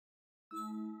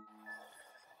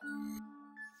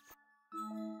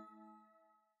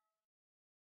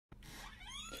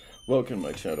Welcome to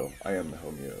my channel. I am the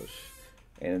Hommeyosh,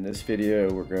 and in this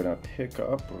video we're going to pick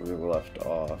up where we left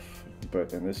off,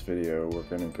 but in this video we're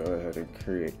going to go ahead and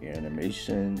create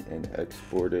animation and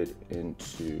export it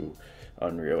into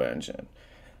Unreal Engine.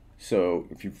 So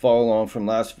if you follow along from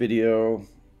last video,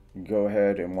 go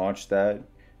ahead and watch that,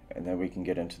 and then we can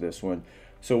get into this one.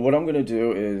 So what I'm going to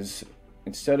do is,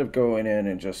 instead of going in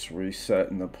and just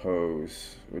resetting the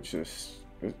pose, which is,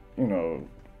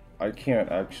 I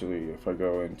can't actually, if I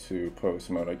go into pose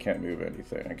mode, I can't move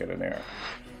anything. I get an error.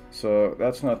 So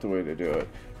that's not the way to do it.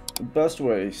 The best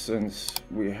way, since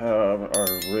we have our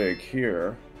rig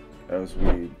here, as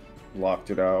we locked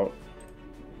it out,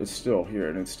 it's still here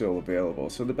and it's still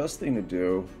available. So the best thing to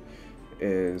do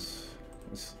is,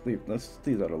 let's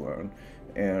leave that alone.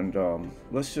 And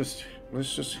let's just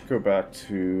go back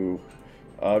to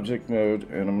object mode,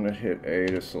 and I'm gonna hit A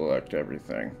to select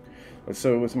everything.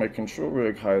 So with my control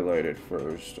rig highlighted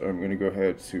first, I'm going to go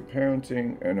ahead to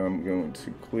parenting, and I'm going to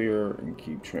clear and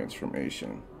keep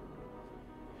transformation.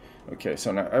 Okay,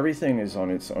 so now everything is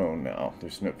on its own now.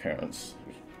 There's no parents.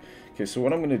 Okay, so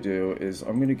what I'm going to do is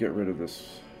I'm going to get rid of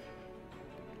this.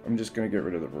 I'm just going to get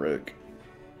rid of the rig.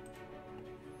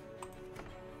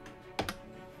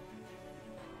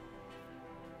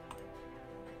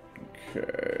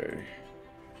 Okay.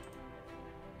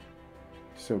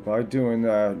 So by doing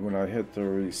that, when I hit the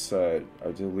reset,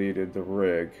 I deleted the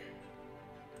rig.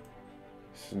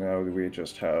 So now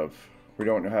we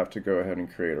don't have to go ahead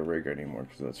and create a rig anymore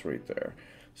because that's right there.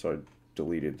 So I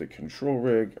deleted the control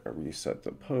rig, I reset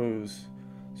the pose.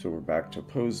 So we're back to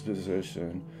pose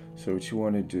position. So what you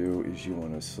want to do is you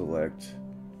want to select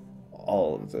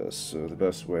all of this. So the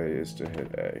best way is to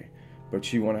hit A.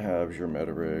 But you want to have your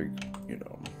meta rig,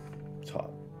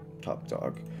 top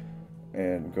dog.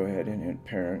 And go ahead and hit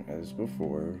parent as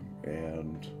before,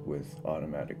 and with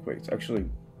automatic weights. Actually,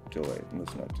 delay.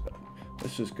 Let's not do that.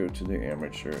 Let's just go to the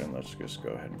amateur and let's just go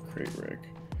ahead and create rig.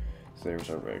 So there's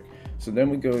our rig. So then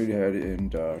we go ahead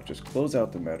and just close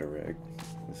out the meta rig.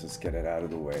 Let's just get it out of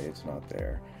the way. It's not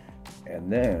there. And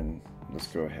then let's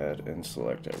go ahead and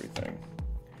select everything.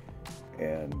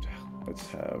 And let's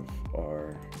have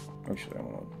our. Actually, I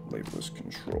want to label this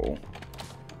control.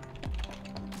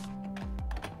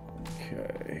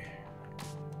 Okay,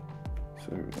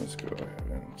 so let's go ahead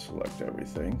and select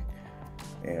everything,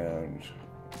 and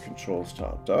controls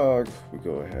top dog, we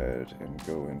go ahead and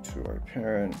go into our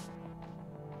parent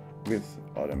with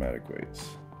automatic weights.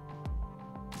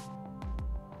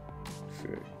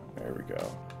 See, there we go.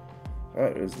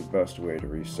 That is the best way to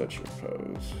reset your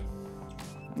pose.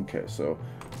 Okay, so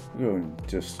we'll go and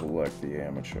just select the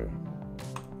amateur.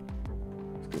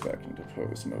 Let's go back into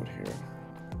pose mode here.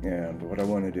 And what I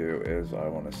want to do is I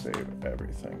want to save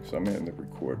everything. So I'm hitting the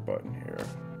record button here.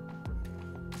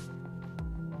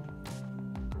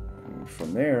 And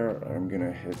from there, I'm going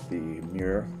to hit the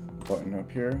mirror button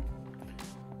up here.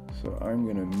 So I'm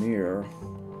going to mirror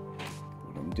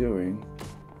what I'm doing.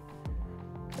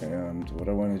 And what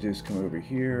I want to do is come over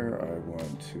here. I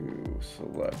want to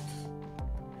select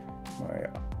my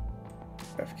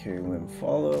FK limb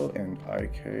follow and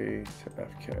IK to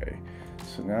FK.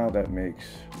 So now that makes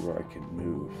where I can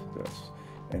move this.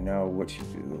 And now what you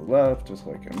do to the left, just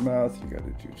like in math, you got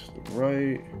to do to the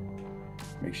right.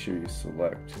 Make sure you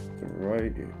select the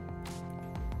right.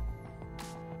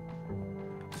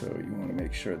 So you want to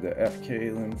make sure the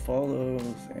FK limb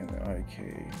follows and the IK.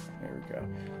 There we go.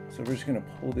 So we're just going to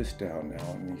pull this down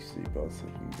now, and you see both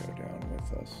of them go down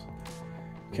with us.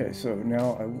 Okay, so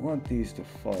now I want these to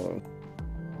follow.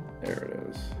 There it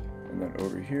is. And then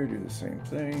over here, do the same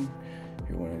thing.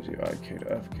 You want to do IK to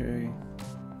FK.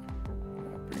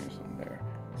 That brings them there.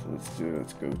 So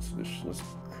let's go to this. Let's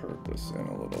curve this in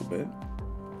a little bit.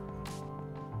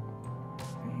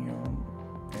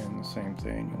 And the same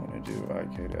thing. You want to do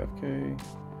IK to FK.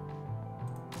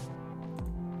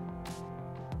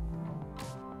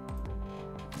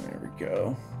 There we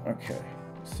go. Okay.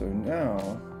 So now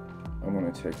I'm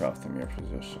going to take off the mirror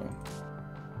position.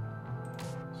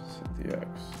 Set the X.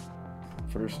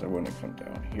 First, I want to come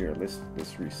down here. Let's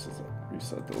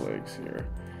reset the legs here.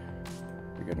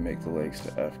 We're going to make the legs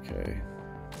to FK.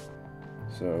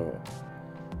 So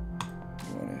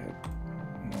you want to hit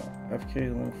FK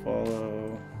limb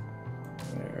follow.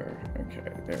 There.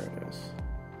 Okay, there it is.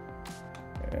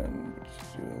 And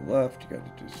to the left, you got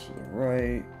to do to the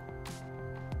right.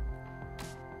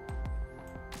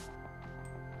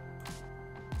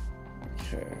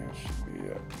 Okay, that should be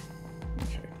it.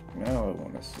 Okay, now I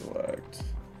want to select,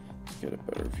 let's get a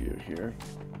better view here.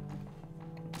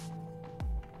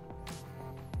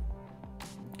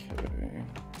 Okay,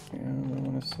 and I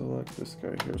want to select this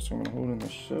guy here, so I'm going to hold in the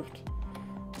shift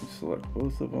and select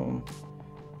both of them,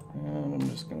 and I'm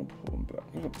just going to pull them back.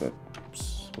 Oh, that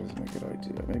wasn't a good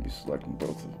idea. Maybe selecting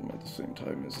both of them at the same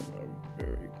time isn't a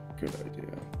very good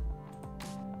idea.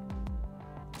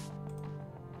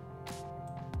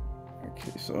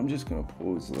 Okay, so I'm just going to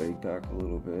pull his leg back a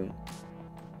little bit.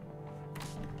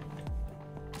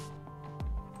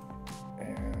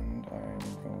 And I'm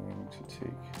going to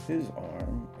take his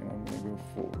arm and I'm going to go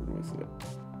forward with it.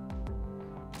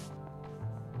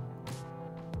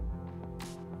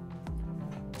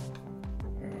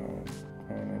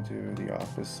 I'm going to do the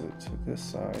opposite to this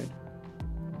side.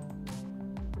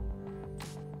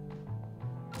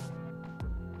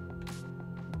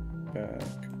 Back.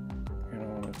 And I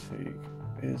want to take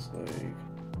his leg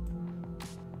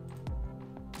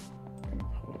and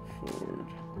pull it forward.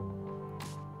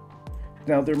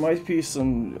 Now there might be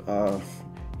some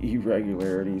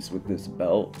irregularities with this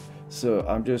belt, so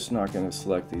I'm just not going to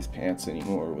select these pants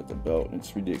anymore with the belt.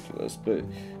 It's ridiculous, but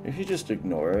if you just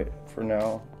ignore it for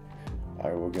now,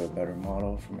 I will get a better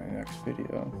model for my next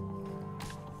video.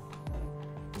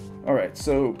 Alright,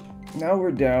 so now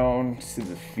we're down to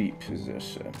the feet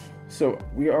position. So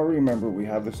we already remember we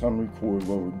have this on record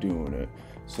while we're doing it.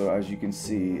 So as you can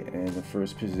see in the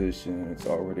first position, it's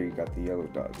already got the yellow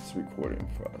dot that's recording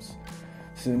for us.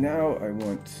 So now I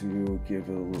want to give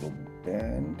it a little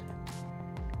bend,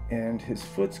 and his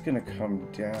foot's gonna come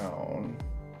down,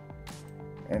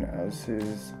 and as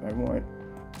I want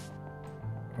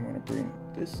to bring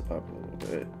this up a little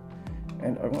bit,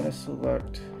 and I want to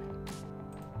select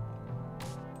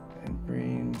and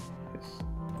bring his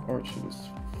arch of his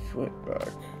foot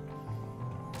back.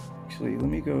 Actually, let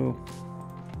me go,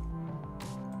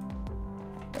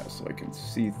 yeah, so I can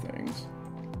see things.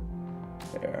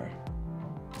 There.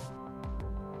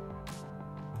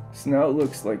 So now it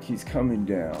looks like he's coming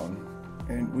down,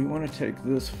 and we want to take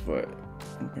this foot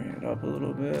and bring it up a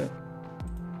little bit.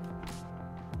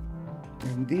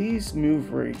 And these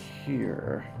move right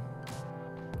here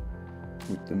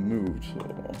with the move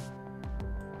tool,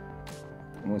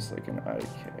 almost like an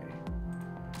IK.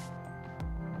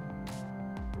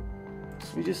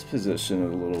 So we just position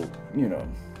it a little, you know,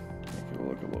 make it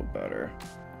look a little better.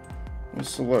 I'm going to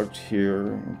select here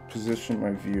and position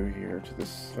my view here to the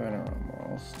center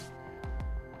almost.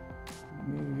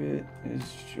 Move it,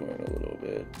 disjoint a little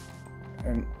bit.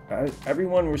 And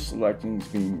everyone we're selecting is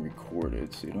being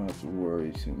recorded, so you don't have to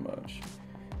worry too much.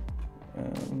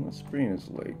 Let's bring his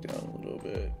leg down a little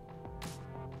bit.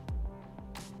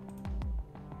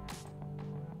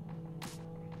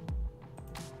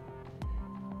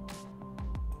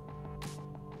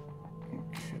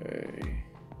 Okay.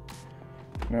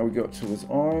 Now we go to his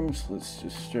arms. Let's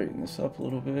just straighten this up a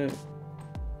little bit.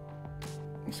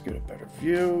 Let's get a better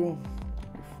view.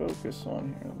 Focus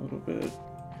on here a little bit.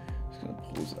 Gonna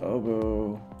pull his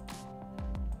elbow.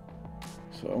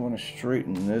 So I want to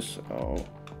straighten this out.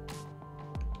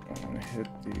 I want to hit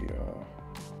the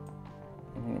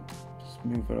I want to just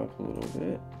move it up a little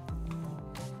bit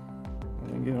and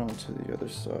then get onto the other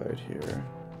side here.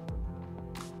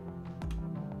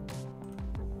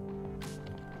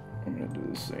 I'm gonna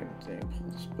do the same thing. Pull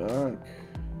this back.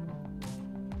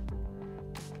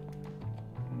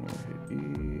 I'm gonna hit E.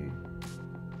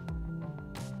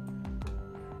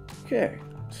 Okay,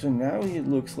 so now he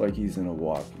looks like he's in a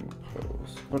walking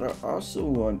pose, but I also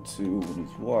want to, when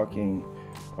he's walking,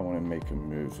 I want to make him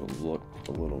move look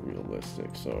a little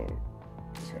realistic. So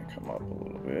he's going to come up a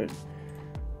little bit,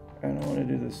 and I want to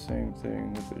do the same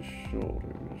thing with his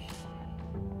shoulders.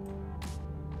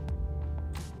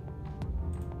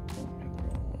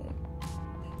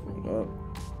 Pull it up.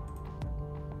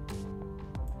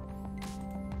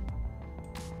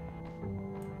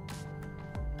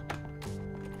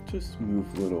 Just move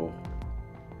little,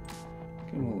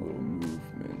 give him little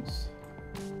movements.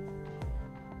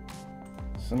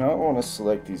 So now I want to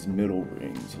select these middle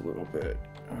rings a little bit.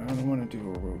 I don't want to do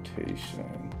a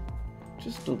rotation,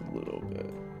 just a little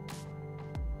bit.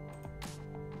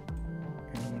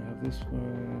 And I'm going to have this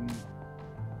one.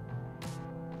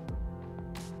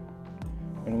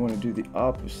 And I want to do the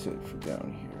opposite for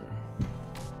down here.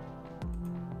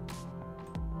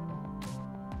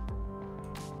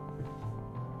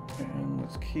 And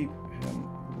let's keep him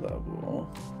level.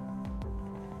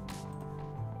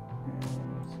 And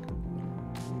let's go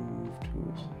move to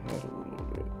his head a little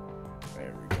bit.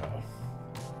 There we go.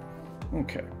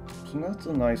 Okay, so that's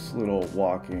a nice little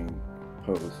walking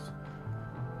pose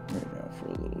right now for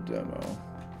a little demo.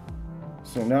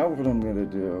 So now what I'm going to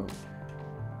do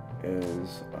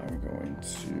is I'm going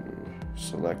to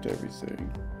select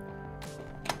everything.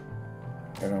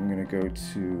 And I'm going to go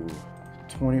to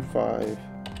 25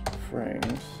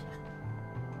 frames,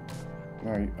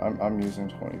 I'm using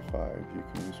 25. You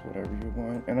can use whatever you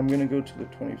want. And I'm gonna go to the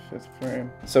 25th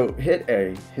frame. So hit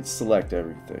A, hit select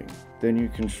everything. Then you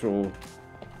control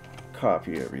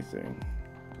copy everything.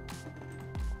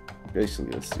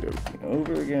 Basically, let's do everything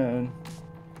over again.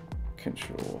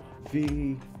 Control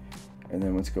V. And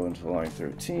then let's go into line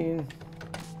 13.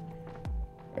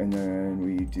 And then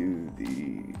we do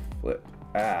the flip.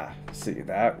 Ah, see,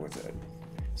 that was it.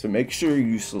 So make sure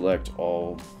you select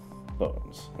all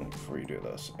bones before you do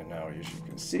this. And now, as you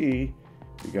can see,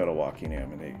 we got a walking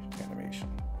animation.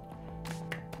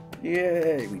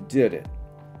 Yay, we did it.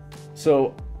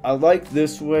 So I like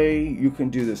this way. You can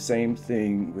do the same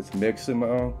thing with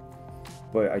Mixamo,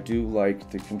 but I do like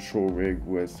the control rig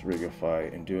with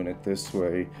Rigify and doing it this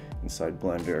way inside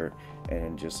Blender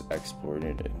and just exporting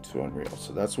it into Unreal.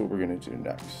 So that's what we're gonna do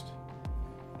next.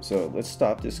 So let's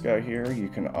stop this guy here. You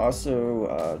can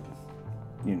also,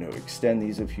 you know, extend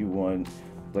these if you want.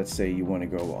 Let's say you want to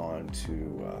go on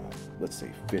to, let's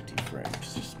say 50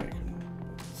 frames. Just make them,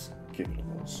 let's give it a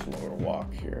little slower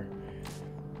walk here.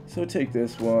 So take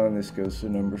this one, this goes to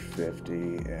number 50,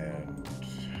 and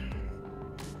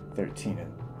 13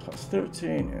 and plus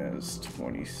 13 is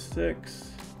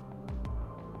 26.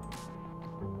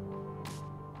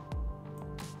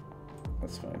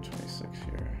 Let's find 26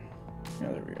 here.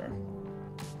 Yeah, there we are.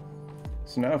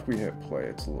 So now if we hit play,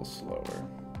 it's a little slower.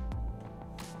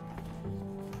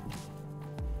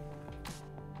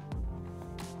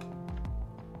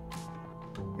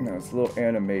 Now it's little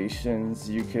animations.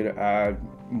 You could add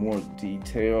more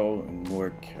detail and more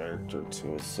character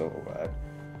to a silhouette.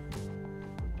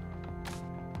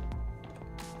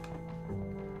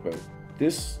 But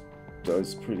this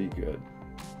does pretty good.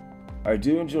 I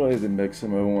do enjoy the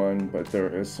Mixamo one, but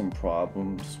there is some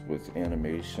problems with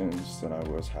animations that I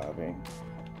was having.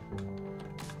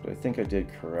 But I think I did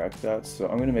correct that, so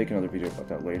I'm gonna make another video about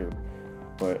that later.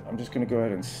 But I'm just gonna go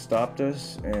ahead and stop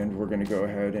this, and we're gonna go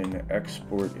ahead and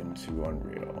export into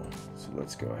Unreal. So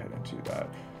let's go ahead and do that.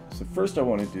 So first I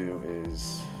wanna do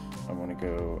is, I wanna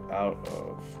go out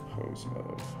of pose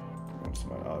mode, go into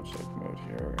my object mode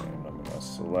here, and I'm gonna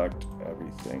select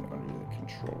everything under the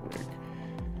control rig.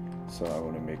 So I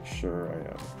want to make sure I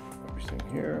have everything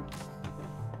here.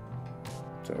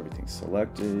 So everything's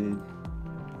selected.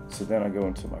 So then I go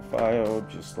into my file,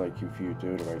 just like if you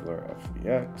do a regular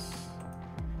FBX.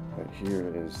 But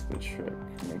here is the trick.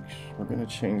 We're going to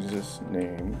change this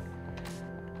name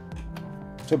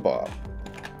to Bob.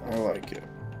 I like it.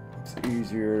 It's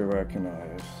easier to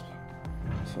recognize.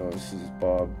 So this is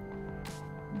Bob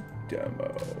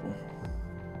Demo.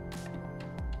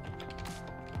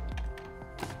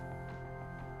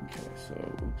 Okay, so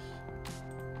oops.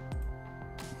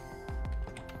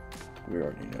 We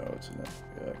already know it's an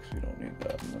FBX. We don't need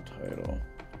that in the title.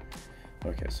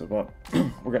 Okay, so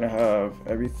we're gonna have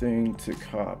everything to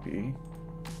copy.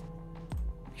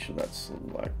 Make sure that's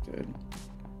selected.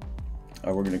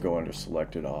 We're gonna go under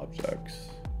selected objects.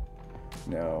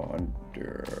 Now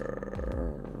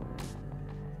under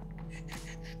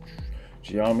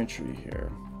geometry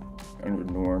here, under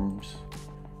norms,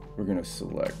 we're gonna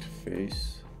select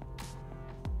face.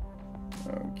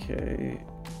 Okay,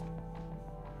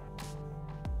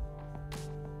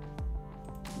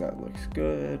 that looks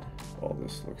good. All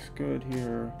this looks good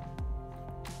here.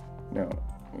 Now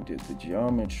we did the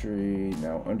geometry.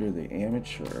 Now under the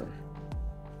amateur.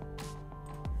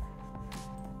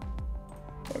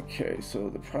 Okay, so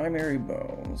the primary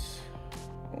bones.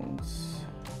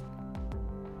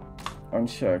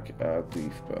 Uncheck add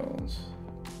leaf bones.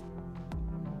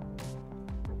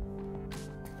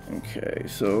 Okay,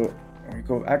 so we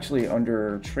go actually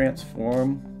under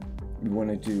transform. We want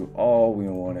to do all. We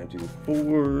want to do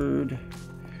forward,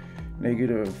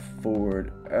 negative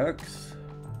forward X,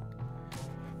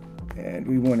 and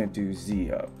we want to do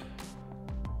Z up.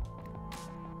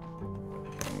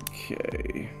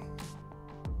 Okay.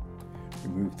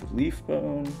 Remove the leaf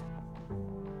bone.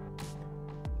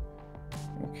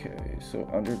 Okay, so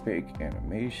under bake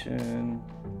animation,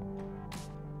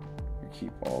 we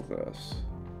keep all this.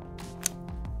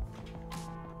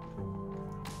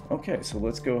 Okay, so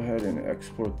let's go ahead and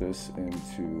export this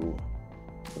into,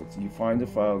 you find the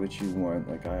file that you want,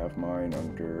 like I have mine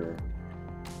under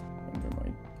my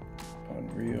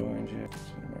Unreal Engine,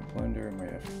 my Blender, my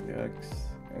FBX,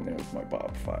 and there's my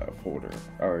Bob file folder.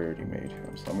 I already made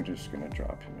him, so I'm just gonna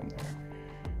drop him in there.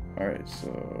 All right, so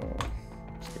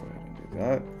let's go ahead and do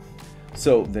that.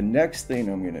 So the next thing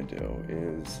I'm gonna do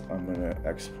is I'm gonna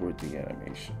export the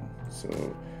animation. So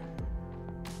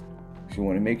you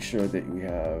want to make sure that we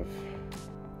have,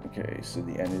 okay, so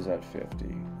the end is at 50.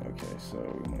 Okay, so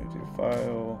we want to do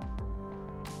file,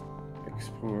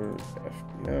 export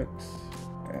FBX,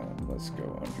 and let's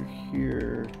go under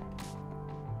here.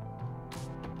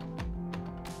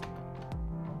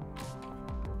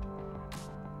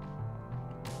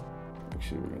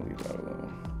 Actually, we're gonna leave that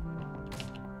alone.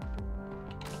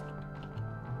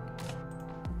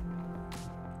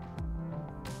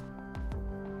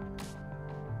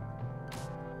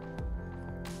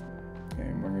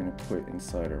 And we're gonna put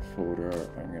inside our folder,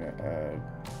 I'm gonna add,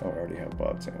 oh, I already have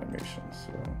Bob's animation,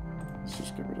 so let's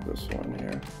just get rid of this one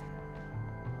here.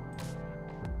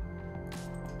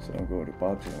 So I'll go to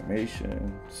Bob's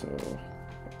animation. So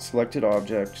selected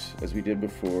objects, as we did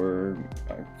before,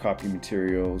 copy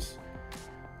materials,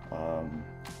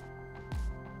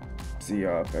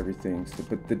 Z-up, everything. So,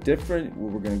 but the different,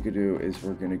 what we're gonna do is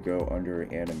we're gonna go under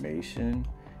animation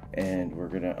and we're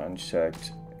gonna uncheck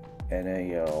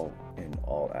NAL in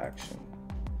all action.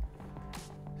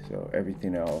 So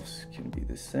everything else can be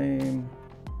the same.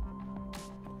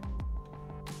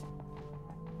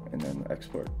 And then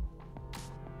export.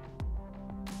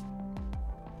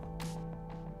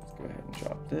 Let's go ahead and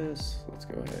drop this. Let's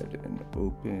go ahead and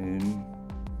open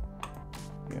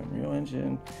the Unreal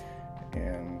Engine.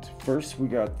 And first we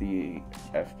got the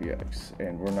FBX,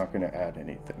 and we're not going to add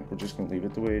anything. We're just going to leave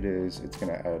it the way it is. It's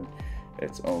going to add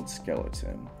its own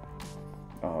skeleton.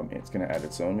 It's going to add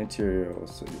its own material,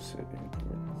 so just hit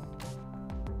import.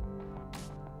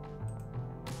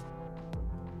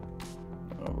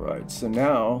 Alright, so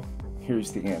now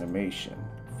here's the animation.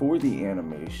 For the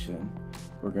animation,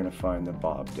 we're going to find the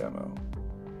Bob demo.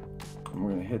 And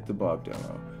we're going to hit the Bob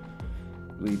demo.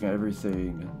 Leave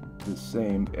everything the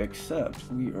same, except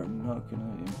we are not going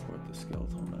to import the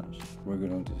skeletal mesh. We're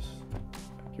going to just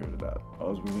get rid of that.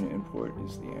 All we're going to import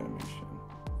is the animation.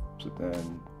 So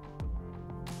then,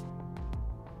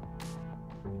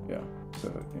 yeah, so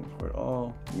import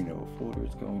all. We know what folder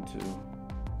it's going to.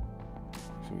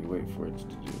 So we wait for it to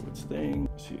do its thing.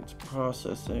 See, it's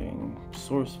processing,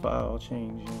 source file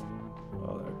changing,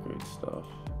 all that great stuff.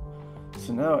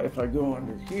 So now if I go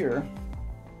under here,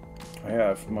 I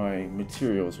have my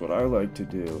materials. What I like to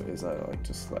do is I like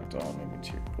to select all my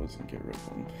materials and get rid of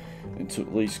them, and to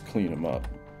at least clean them up.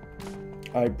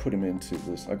 I put them into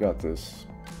this, I got this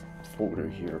folder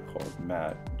here called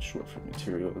mat, short for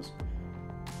materials.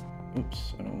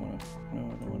 Oops, I don't want to, no,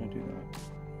 I don't want to do that.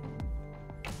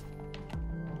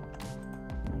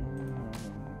 I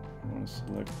want to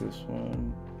select this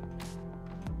one,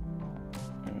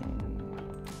 and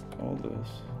all this.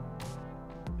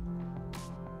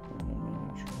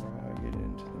 Drag it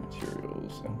into the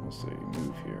materials, and we'll say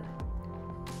move here.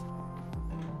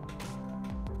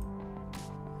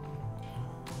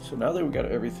 So now that we got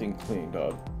everything cleaned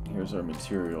up, here's our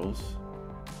materials,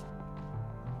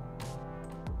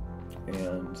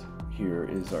 and here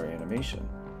is our animation.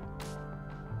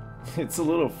 It's a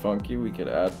little funky. We could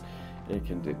add, it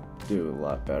can do a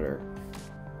lot better.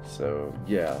 So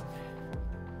yeah.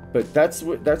 But that's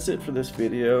it for this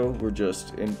video. We're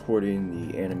just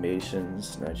importing the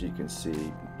animations, and as you can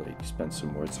see, like, spend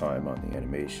some more time on the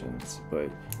animations. But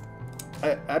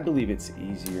I believe it's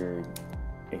easier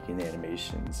making the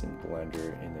animations in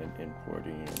Blender and then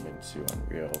importing them into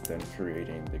Unreal than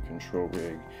creating the control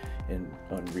rig in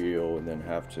Unreal and then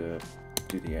have to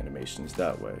do the animations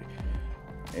that way.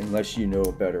 Unless you know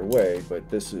a better way, but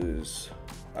this is,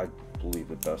 I believe,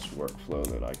 the best workflow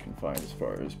that I can find as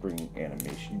far as bringing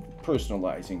animation,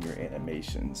 personalizing your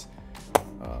animations.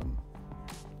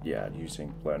 Yeah,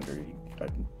 using Blender, I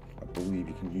believe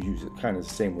you can use it kind of the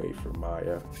same way for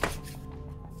Maya, if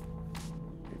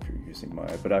you're using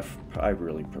Maya, but I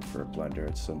really prefer Blender.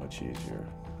 It's so much easier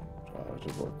to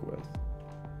work with.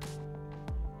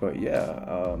 But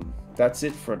yeah, that's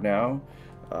it for now.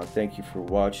 Thank you for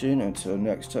watching. Until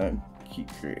next time,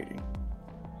 keep creating.